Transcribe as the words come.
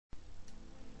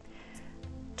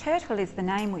Turtle is the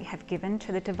name we have given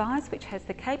to the device which has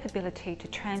the capability to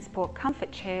transport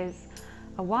comfort chairs,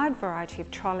 a wide variety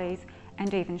of trolleys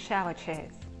and even shower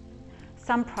chairs.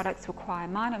 Some products require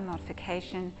minor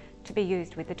modification to be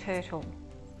used with the Turtle.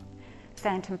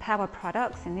 Phantom Power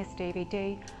products in this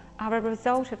DVD are a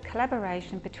result of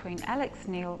collaboration between Alex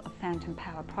Neil of Phantom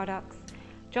Power Products,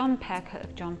 John Packer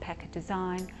of John Packer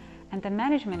Design and the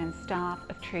management and staff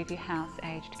of Treeview House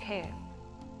Aged Care.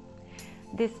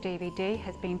 This DVD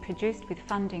has been produced with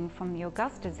funding from the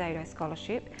Augusta Zato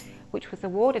Scholarship, which was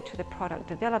awarded to the product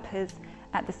developers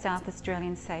at the South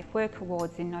Australian Safe Work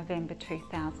Awards in November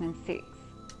 2006.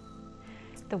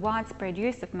 The widespread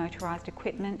use of motorised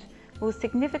equipment will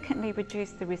significantly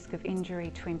reduce the risk of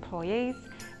injury to employees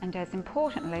and, as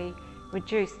importantly,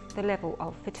 reduce the level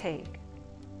of fatigue.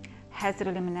 Hazard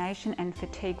elimination and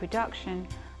fatigue reduction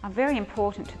are very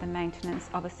important to the maintenance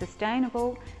of a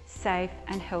sustainable, safe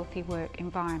and healthy work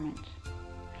environment.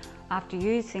 After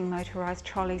using motorised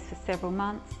trolleys for several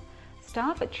months,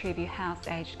 staff at Treeview House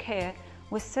Aged Care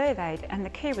were surveyed and the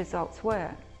key results were: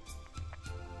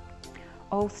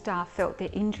 all staff felt their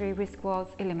injury risk was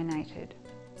eliminated.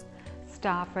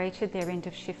 Staff rated their end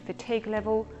of shift fatigue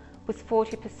level was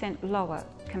 40% lower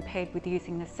compared with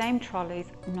using the same trolleys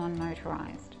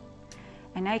non-motorised.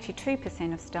 And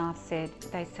 82% of staff said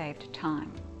they saved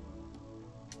time.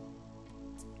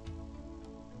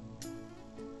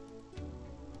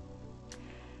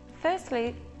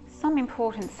 Firstly, some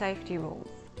important safety rules.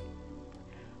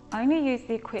 Only use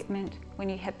the equipment when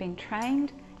you have been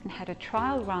trained and had a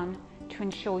trial run to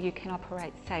ensure you can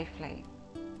operate safely.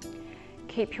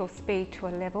 Keep your speed to a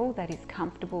level that is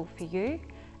comfortable for you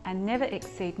and never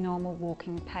exceed normal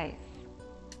walking pace.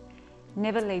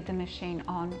 Never leave the machine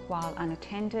on while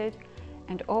unattended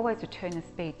and always return the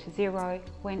speed to 0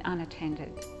 when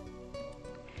unattended.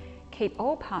 Keep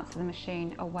all parts of the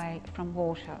machine away from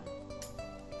water.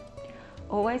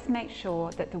 Always make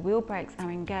sure that the wheel brakes are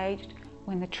engaged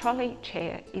when the trolley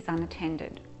chair is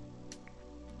unattended.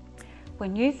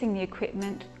 When using the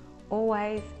equipment,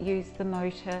 always use the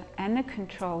motor and the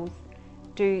controls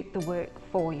do the work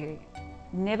for you.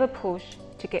 Never push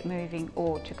to get moving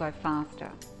or to go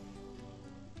faster.